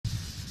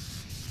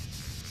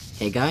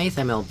Hey guys,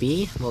 I'm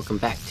LB. Welcome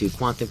back to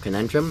Quantum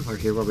Conundrum. We're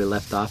here where we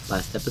left off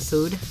last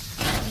episode.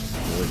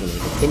 And we're gonna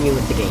continue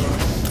with the game.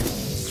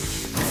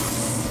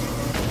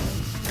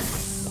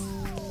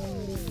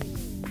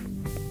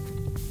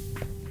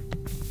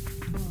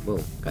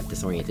 Whoa, got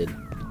disoriented.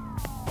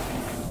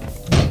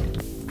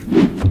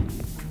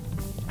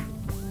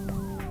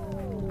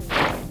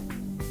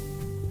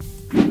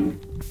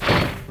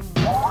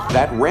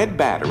 That red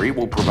battery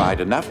will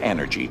provide enough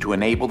energy to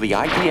enable the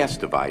IDS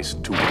device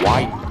to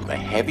widen the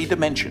heavy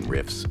dimension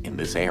rifts in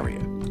this area.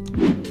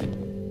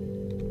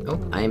 Oh,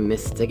 I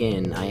missed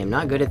again. I am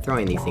not good at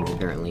throwing these things,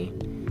 apparently.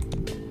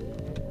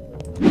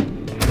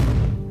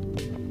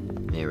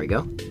 There we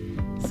go.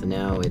 So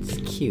now it's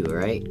Q,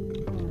 right?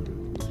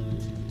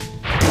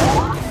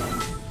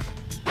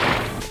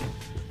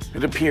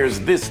 It appears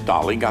this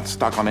dolly got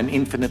stuck on an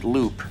infinite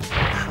loop.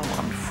 How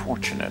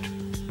unfortunate.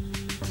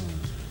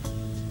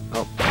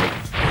 Oh,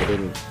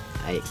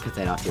 I cut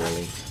that off too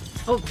early.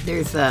 Oh,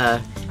 there's,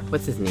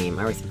 what's his name?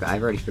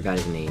 I've already forgot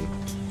his name.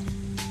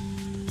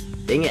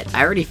 Dang it,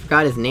 I already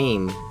forgot his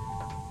name!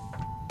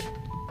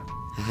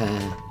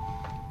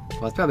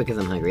 Well, it's probably because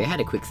I'm hungry. I had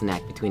a quick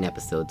snack between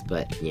episodes,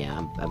 but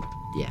yeah,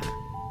 yeah.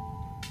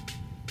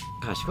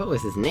 Gosh, what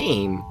was his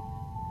name?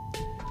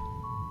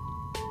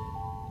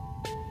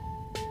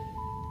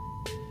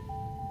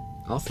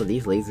 Also,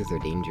 these lasers are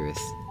dangerous.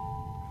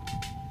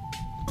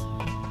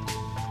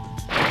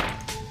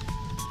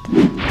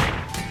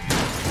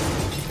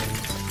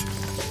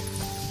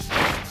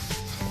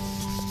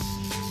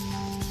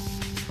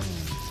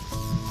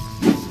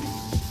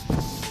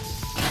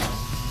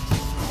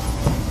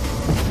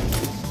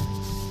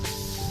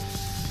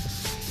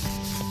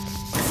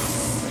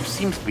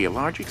 Seems to be a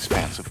large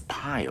expanse of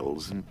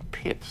piles and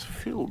pits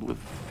filled with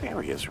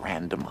various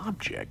random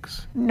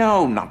objects.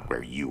 No, not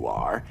where you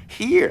are.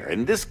 Here,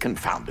 in this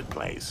confounded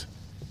place.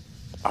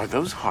 Are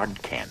those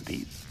hard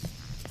candies?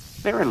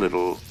 They're a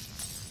little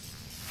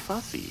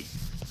fuzzy.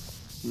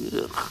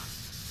 Ugh.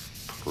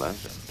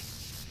 Pleasant.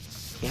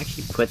 He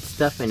actually put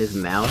stuff in his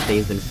mouth that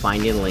he's been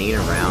finding laying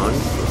around.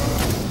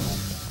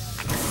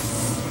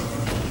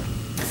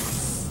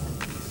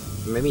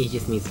 Maybe he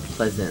just means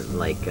pleasant,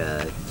 like,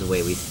 the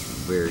way we're...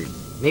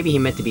 Maybe he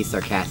meant to be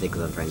sarcastic,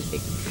 because I'm trying to say.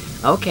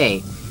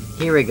 Okay,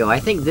 here we go. I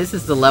think this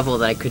is the level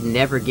that I could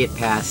never get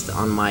past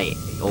on my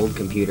old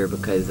computer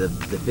because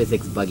of the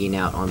physics bugging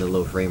out on the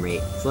low frame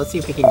rate. So let's see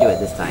if we can do it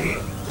this time.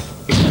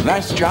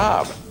 Nice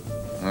job.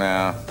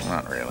 No,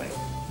 not really.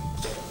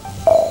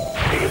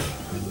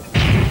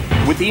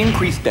 With the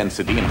increased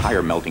density and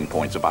higher melting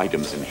points of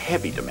items in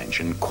heavy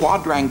dimension,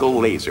 quadrangle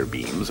laser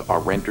beams are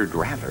rendered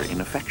rather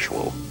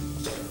ineffectual.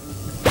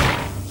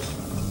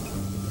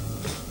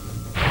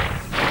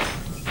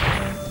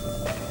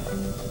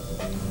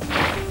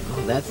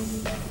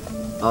 That's...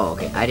 Oh,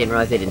 okay. I didn't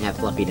realize they didn't have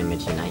fluffy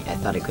dimension. I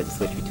thought I could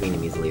switch between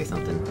them easily or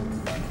something.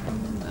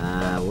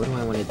 What do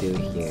I want to do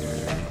here?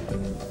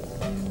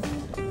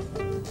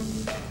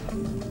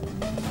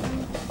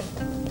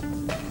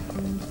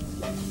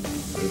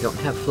 They don't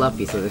have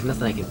fluffy, so there's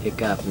nothing I can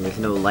pick up, and there's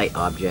no light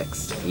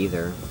objects,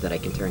 either, that I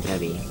can turn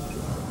heavy.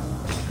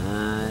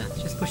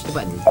 Just push the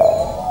button.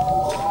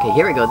 Okay,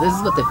 here we go. This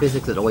is what the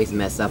physics would always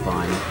mess up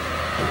on.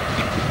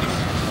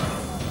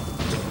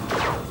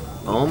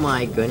 Oh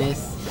my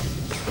goodness.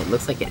 It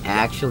looks like it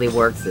actually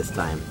works this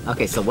time.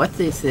 Okay, so what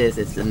this is,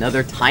 it's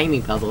another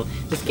timing puzzle.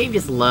 This game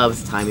just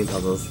loves timing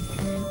puzzles.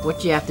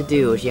 What you have to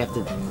do is you have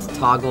to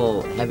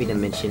toggle heavy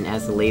dimension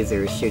as the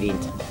laser is shooting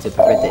to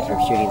prevent it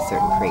from shooting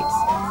certain crates.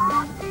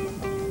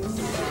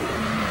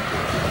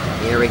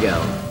 Here we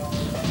go.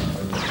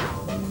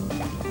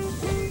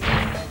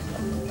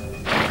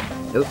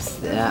 Oops,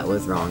 that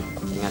was wrong.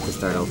 I have to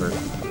start over.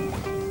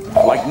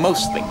 Like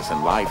most things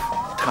in life,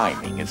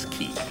 timing is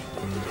key.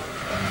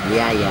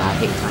 Yeah, I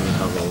hate timing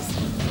puzzles.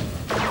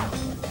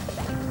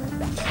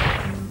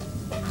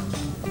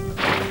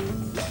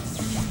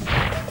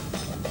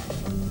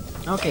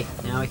 Okay,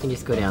 now I can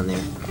just go down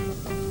there.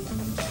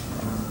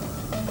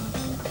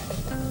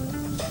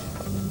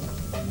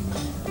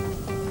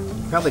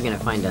 Probably gonna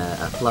find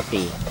a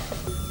fluffy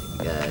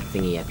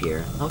thingy up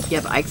here. Oh,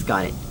 yep, Ike's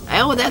got it.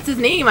 Oh, that's his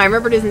name! I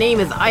remembered his name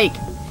is Ike!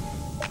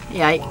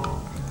 Hey, Ike.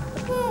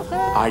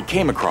 I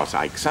came across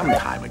Ike some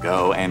time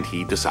ago, and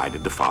he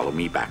decided to follow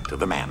me back to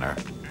the manor.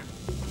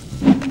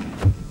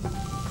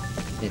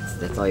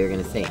 That's all you're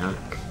gonna say, huh?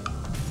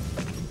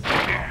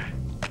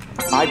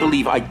 I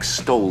believe Ike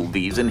stole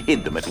these and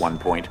hid them at one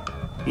point.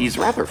 He's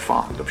rather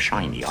fond of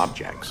shiny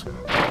objects.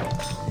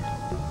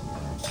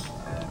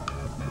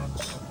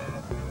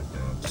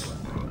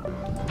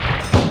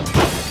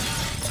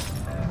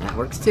 That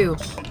works too.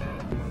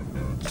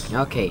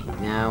 Okay,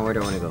 now where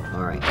do I want to go?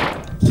 Alright.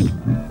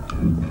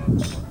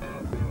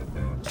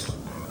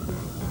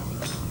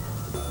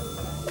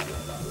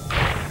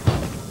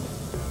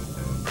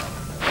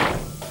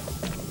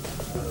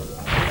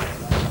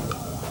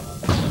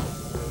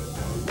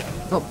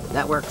 Oh,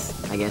 that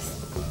works, I guess.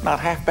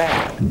 Not half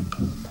bad.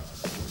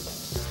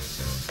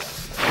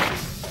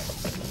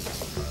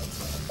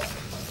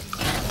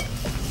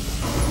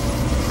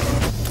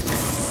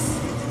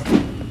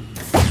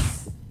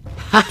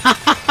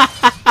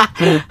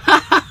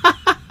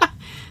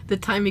 The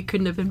timing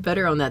couldn't have been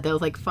better on that. That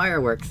was like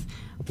fireworks.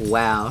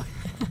 Wow.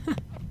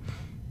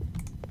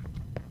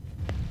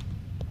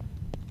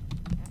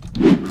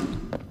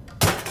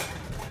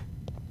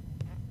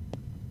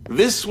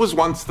 This was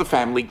once the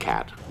family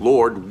cat,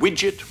 Lord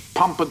Widget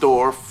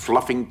Pompadour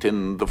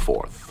Fluffington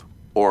IV,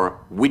 or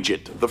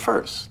Widget the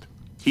First.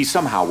 He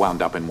somehow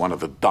wound up in one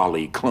of the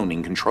Dolly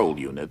cloning control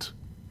units.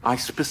 I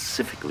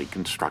specifically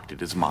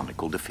constructed his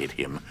monocle to fit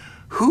him.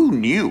 Who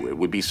knew it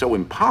would be so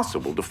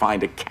impossible to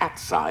find a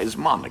cat-sized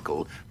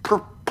monocle?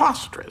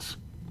 Preposterous.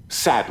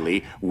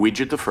 Sadly,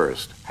 Widget the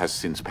First has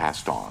since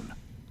passed on,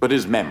 but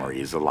his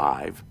memory is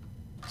alive.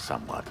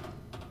 Somewhat.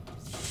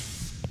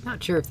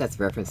 Not sure if that's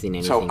referencing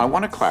anything. So I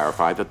want to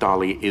clarify that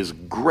Dolly is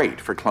great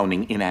for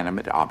cloning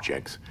inanimate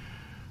objects,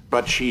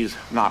 but she's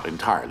not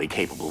entirely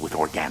capable with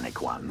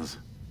organic ones.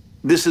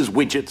 This is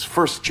Widget's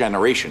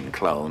first-generation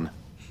clone.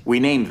 We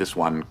named this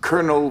one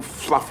Colonel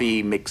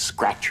Fluffy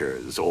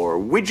McScratchers, or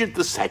Widget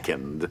the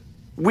Second.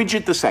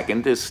 Widget the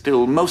Second is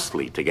still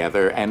mostly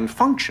together and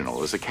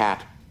functional as a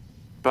cat,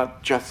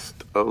 but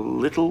just a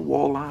little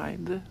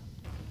wall-eyed.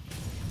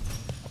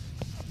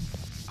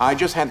 I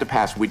just had to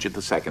pass Widget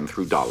the Second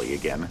through Dolly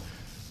again.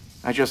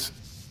 I just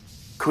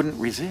couldn't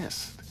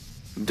resist.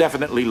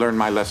 Definitely learned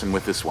my lesson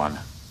with this one.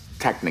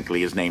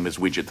 Technically, his name is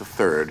Widget the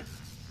Third,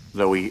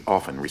 though he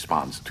often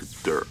responds to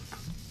derp.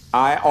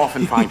 I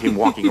often find him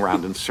walking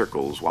around in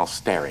circles while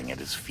staring at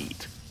his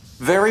feet.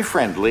 Very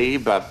friendly,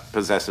 but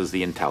possesses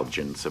the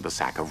intelligence of a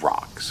sack of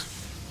rocks.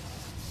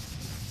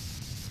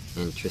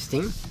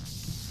 Interesting.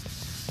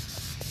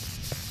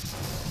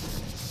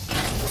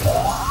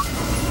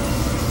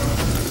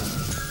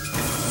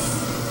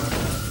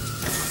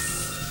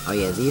 Oh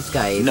yeah, these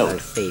guys are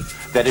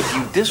safe. That if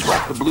you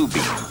disrupt the blue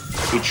beam,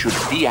 it should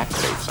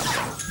deactivate something.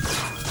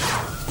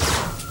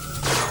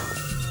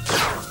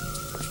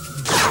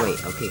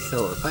 Wait, okay,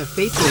 so if I'm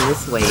facing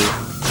this way,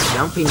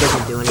 jumping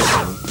doesn't do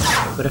anything.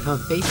 But if I'm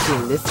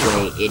facing this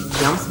way, it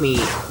jumps me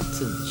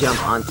to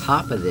jump on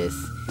top of this.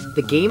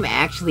 The game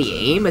actually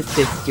aim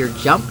assists your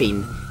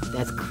jumping.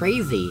 That's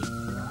crazy.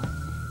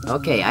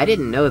 Okay, I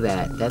didn't know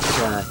that. That's,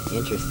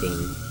 interesting.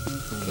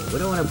 Okay, what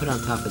do I want to put on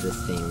top of this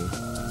thing?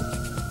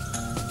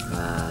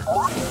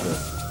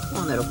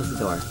 Oh, that opens the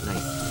door.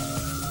 Nice.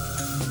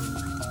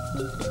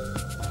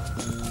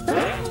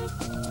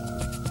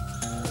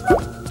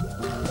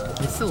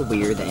 It's so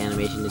weird, the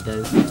animation it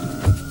does.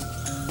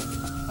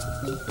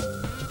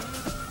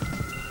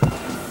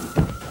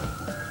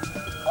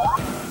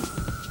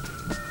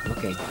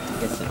 Okay, I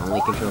guess that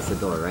only controls the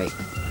door, right?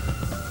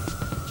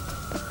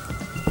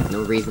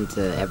 No reason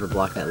to ever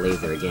block that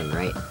laser again,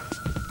 right?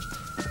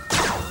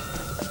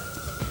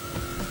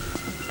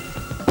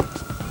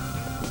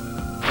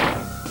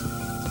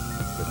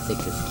 Let's take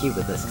this cube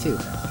with us, too.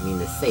 I mean,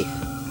 this safe.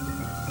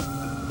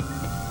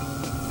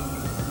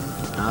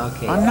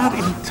 Okay. I'm not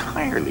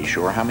entirely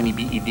sure how many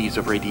BEDs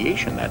of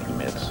radiation that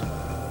emits.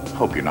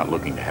 Hope you're not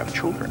looking to have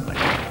children later.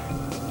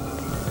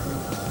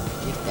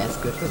 Yep, that's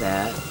good for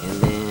that.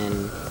 And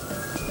then...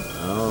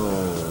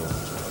 oh...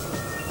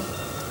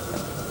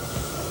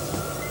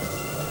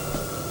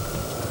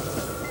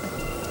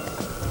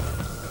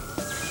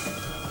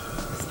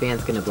 this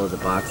fan's gonna blow the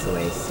box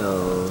away,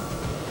 so...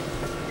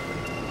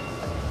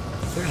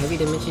 is there a heavy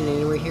dimension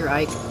anywhere here,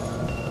 Ike?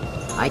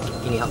 Ike,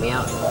 can you help me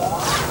out?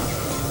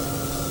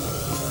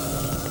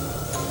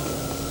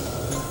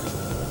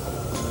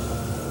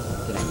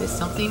 Did I miss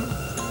something?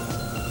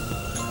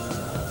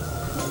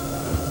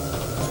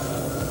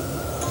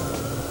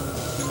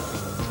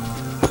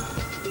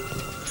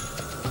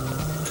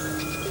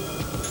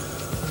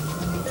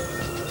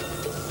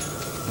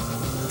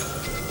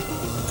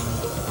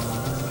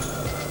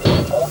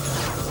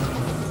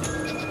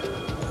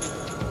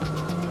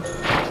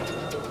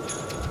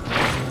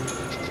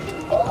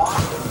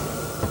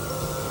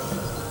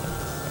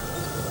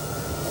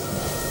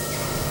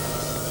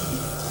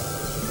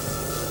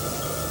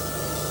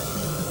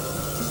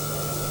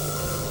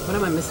 What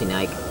am I missing,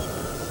 Ike?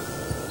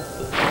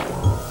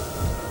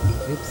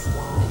 Oops,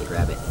 I need to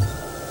grab it.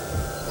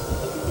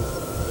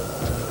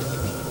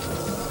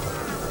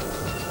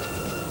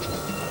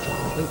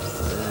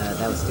 Oops,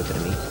 that was stupid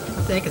of me.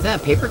 What the heck, is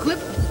that a paperclip?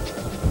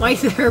 Why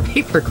is there a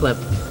paperclip?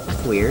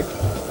 That's weird.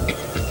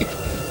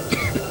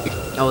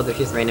 Oh, there's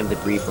just random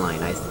debris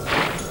flying, I see.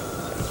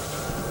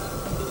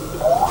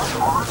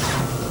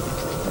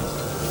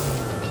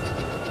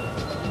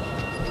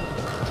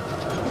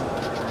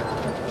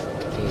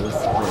 Okay, what's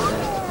the point of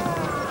that?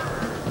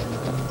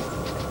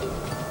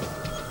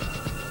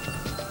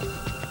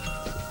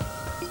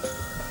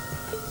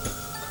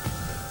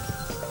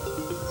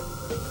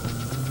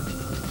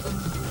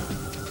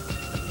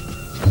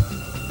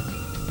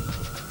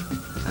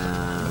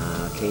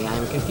 Okay,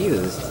 I'm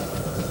confused.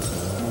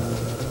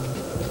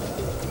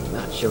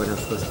 Not sure what I'm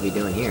supposed to be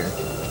doing here.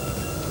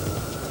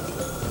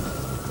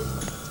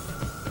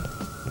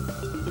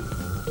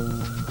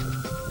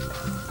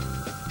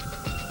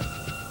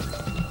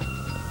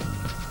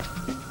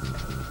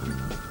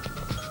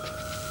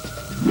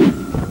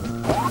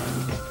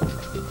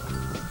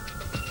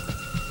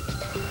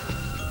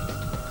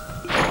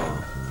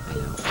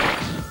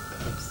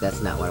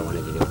 that's not what I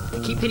wanted to do. I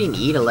keep hitting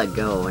E to let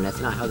go, and that's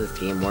not how this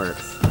game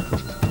works.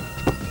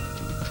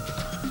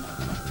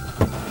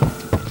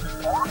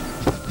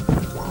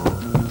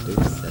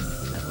 Oops,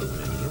 that's not what I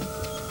wanted to do.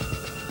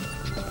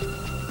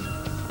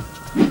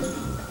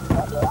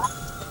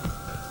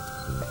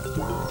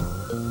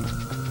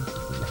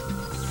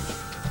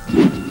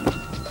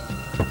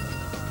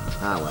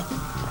 Ah well.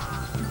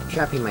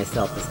 Trapping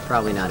myself is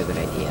probably not a good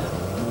idea.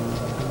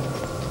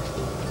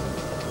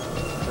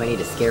 Do I need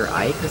to scare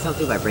Ike or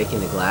something by breaking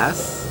the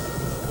glass?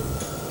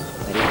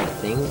 Is that even a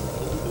thing?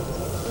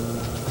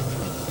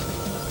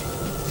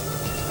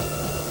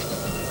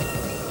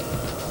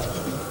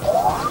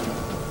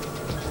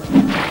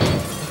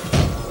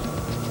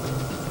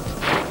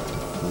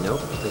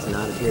 Nope, does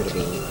not appear to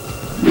be.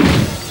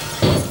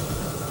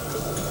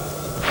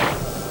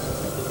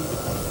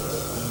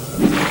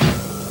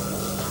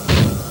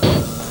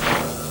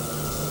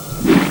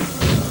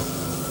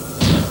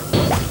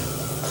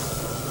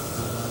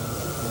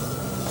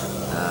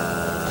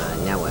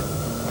 Now what?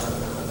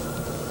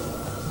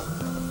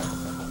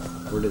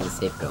 Where did the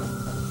safe go?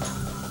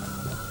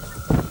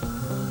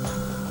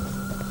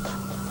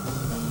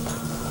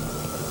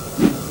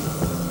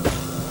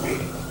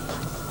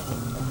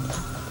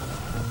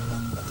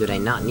 Did I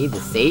not need the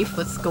safe?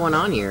 What's going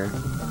on here?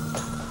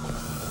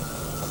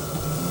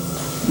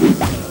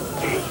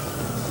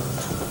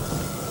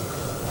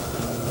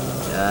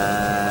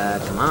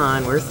 Come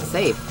on, where's the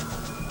safe?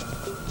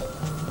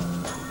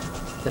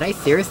 Did I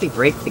seriously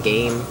break the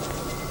game?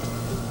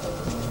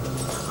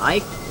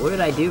 What did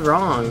I do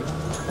wrong?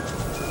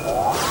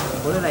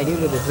 What did I do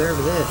to deserve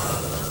this?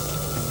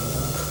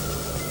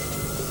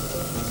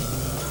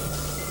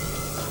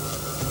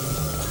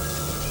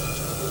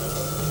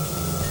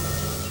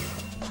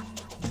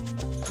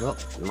 Well,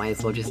 might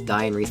as well just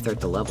die and restart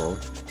the level.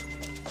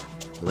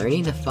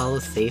 Learning to follow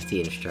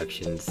safety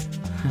instructions.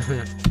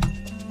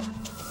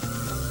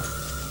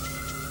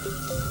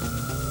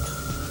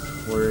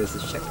 Where is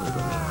this checkpoint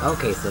going?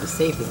 Okay, so the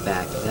safe is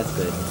back. That's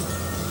good.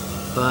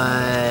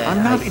 But...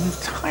 I'm not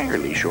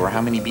entirely sure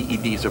how many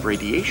BEDs of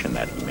radiation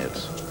that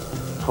emits.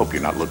 Hope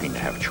you're not looking to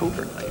have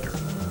children later.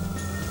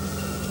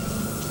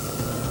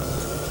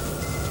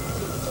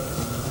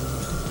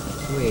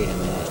 Wait a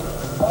minute.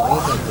 Why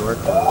is that door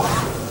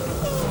closed?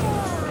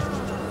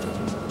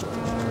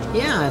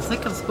 Yeah, it's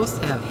like I'm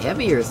supposed to have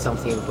heavy or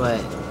something,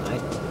 but I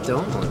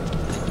don't.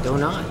 I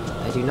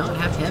do not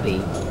have heavy.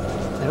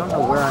 I don't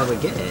know where I would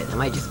get it. Am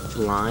I just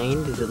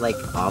blind? Is it, like,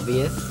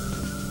 obvious?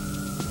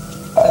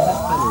 What does this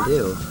button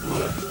do?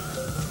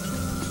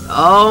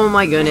 Oh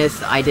my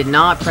goodness, I did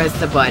not press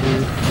the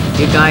button.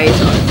 You guys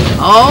are...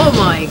 Oh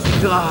my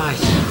gosh!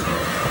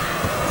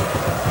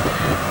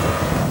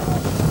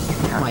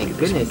 Oh my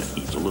goodness.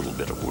 Needs a little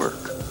bit of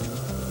work.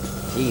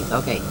 Jeez,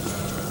 okay.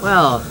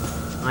 Well,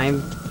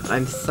 I'm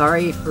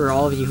sorry for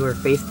all of you who are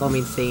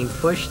facepalming saying,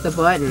 push the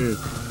button!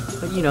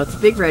 But you know, it's a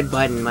big red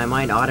button, my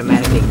mind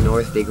automatically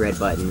ignores big red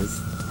buttons.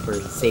 For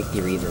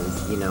safety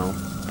reasons, you know.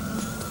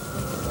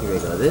 Here we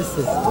go, this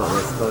is what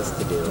we're supposed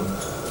to do.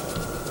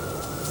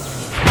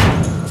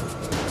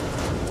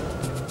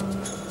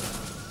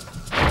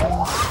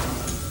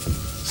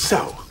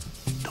 So,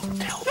 don't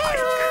tell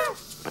Ike,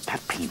 but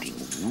that painting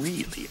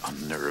really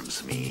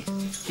unnerves me.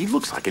 He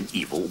looks like an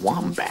evil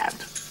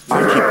wombat.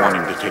 I keep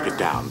wanting to take it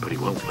down, but he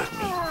won't let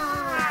me.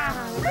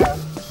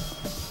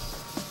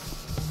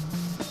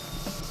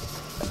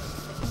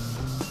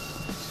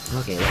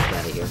 Okay, let's get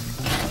out of here.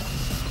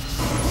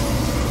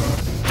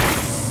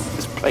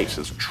 This place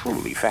is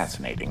truly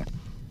fascinating.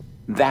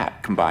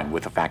 That, combined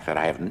with the fact that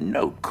I have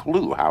no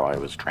clue how I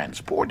was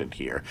transported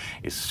here,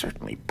 is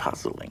certainly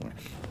puzzling.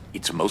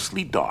 It's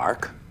mostly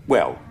dark.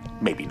 Well,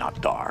 maybe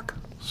not dark.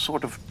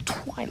 Sort of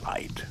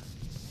twilight.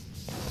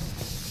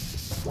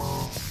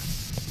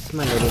 Come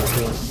on, loading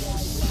screen.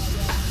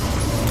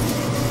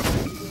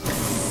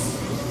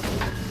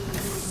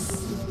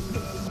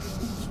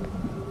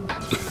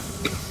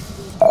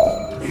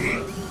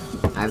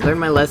 I've learned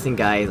my lesson,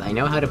 guys. I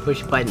know how to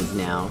push buttons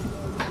now.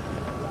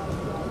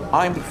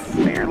 I'm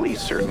fairly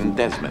certain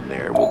Desmond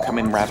there will come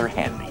in rather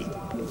handy.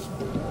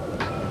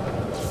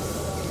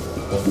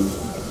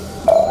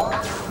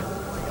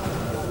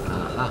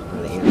 Aha,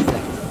 where they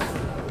intersect.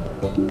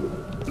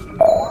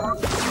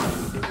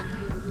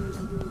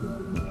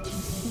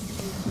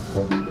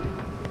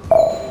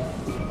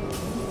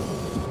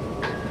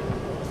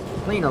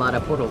 Playing a lot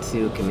of Portal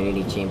 2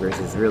 community chambers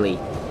has really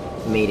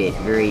made it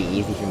very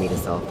easy for me to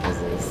solve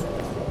puzzles.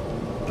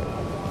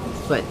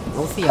 But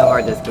we'll see how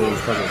hard this game's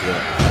puzzles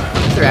get.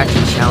 These are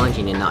actually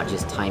challenging and not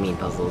just timing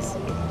puzzles.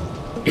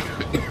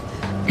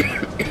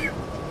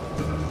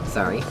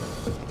 Sorry.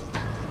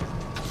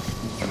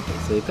 Okay,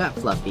 so we've got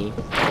Fluffy.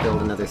 Let's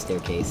build another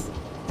staircase.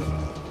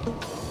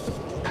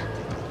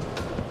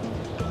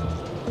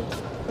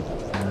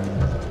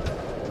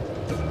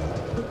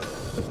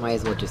 Might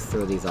as well just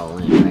throw these all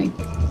in, right?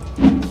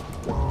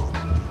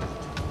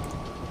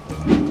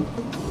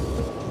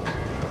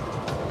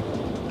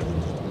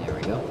 There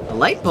we go. A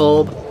light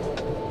bulb!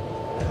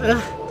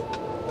 Ugh.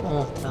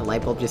 Oh, that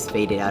light bulb just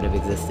faded out of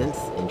existence.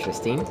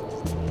 Interesting.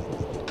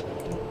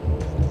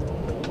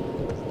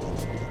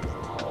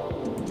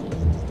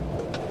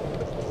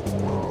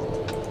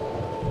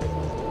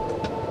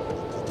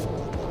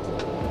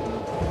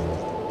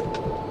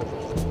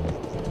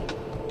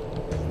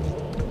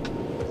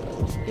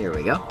 Here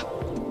we go.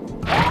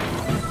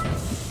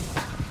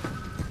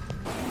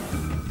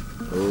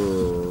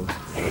 Ooh,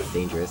 that's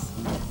dangerous.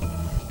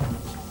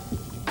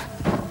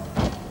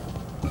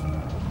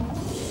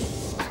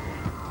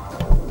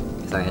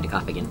 Sorry, I had to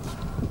cough again.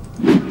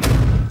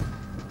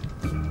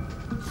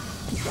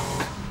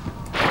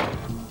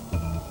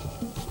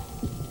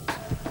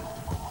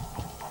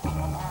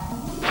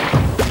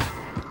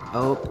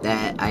 Oh,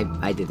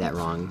 I did that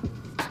wrong.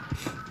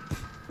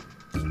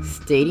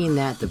 Stating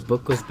that the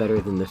book was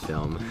better than the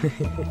film.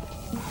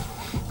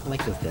 I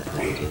like those death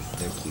messages,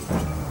 they're cute.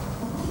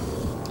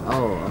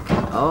 Oh,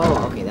 okay.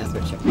 Oh, okay, that's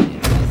where checkpoint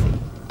is, I see.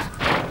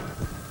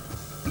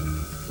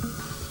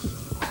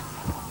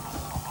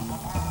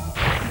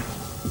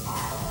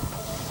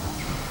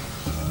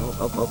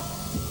 Oh.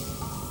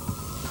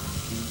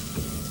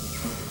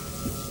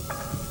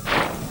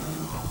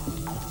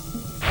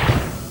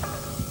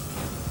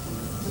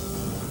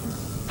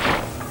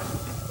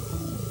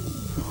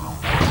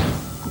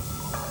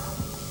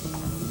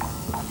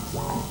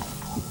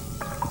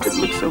 It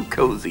looks so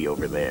cozy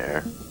over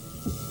there.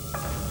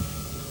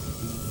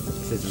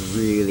 This is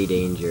really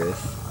dangerous.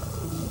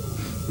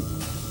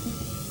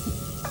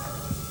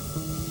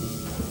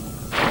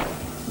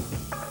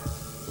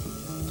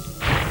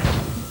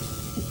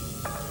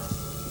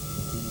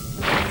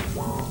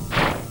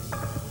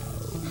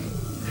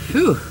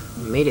 Phew!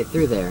 Made it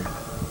through there.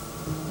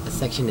 This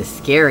section is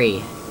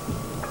scary.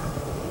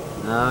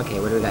 Okay,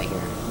 what do we got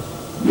here?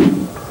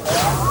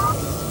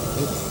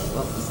 Oops.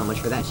 Well, so much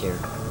for that chair.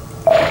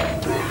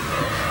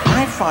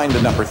 I find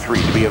the number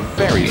 3 to be a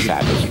very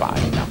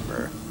satisfying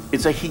number.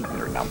 It's a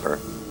Heatener number,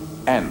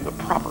 and the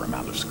proper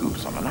amount of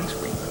scoops on an ice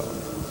cream cone.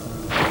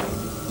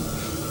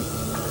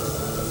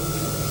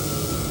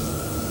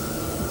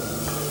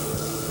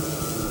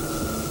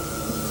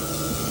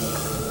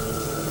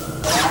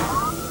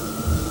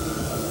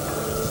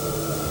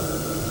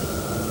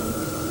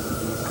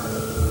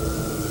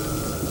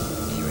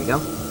 Here we go.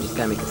 Just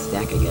gotta make a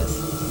stack, I guess.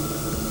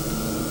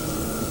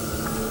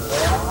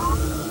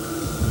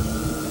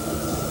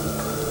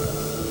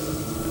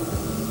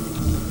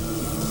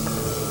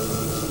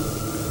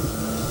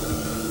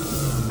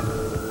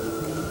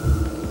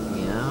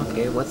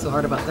 Okay, what's so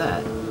hard about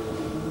that?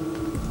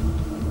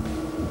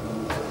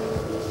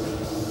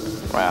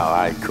 Well,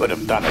 I could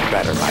have done it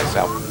better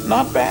myself.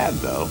 Not bad,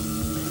 though.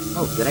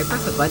 Oh, did I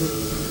press a button?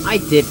 I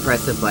did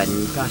press a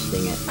button. Gosh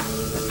dang it.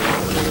 That's what I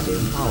wanted to do.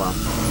 Oh well.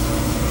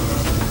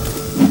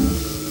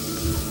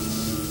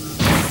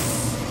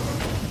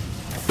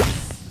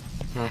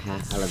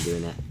 Haha, I love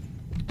doing that.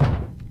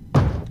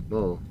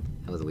 Whoa,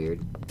 that was weird.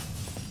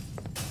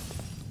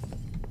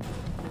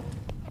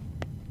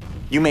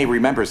 You may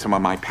remember some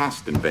of my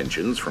past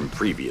inventions from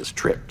previous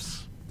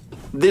trips.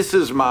 This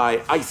is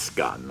my ice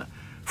gun,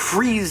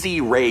 Freezy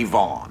Ray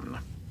Vaughn.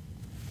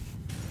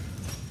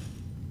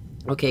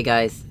 Okay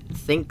guys,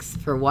 thanks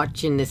for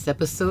watching this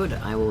episode.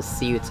 I will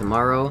see you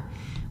tomorrow,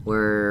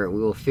 where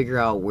we will figure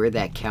out where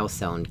that cow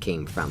sound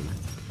came from.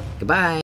 Goodbye!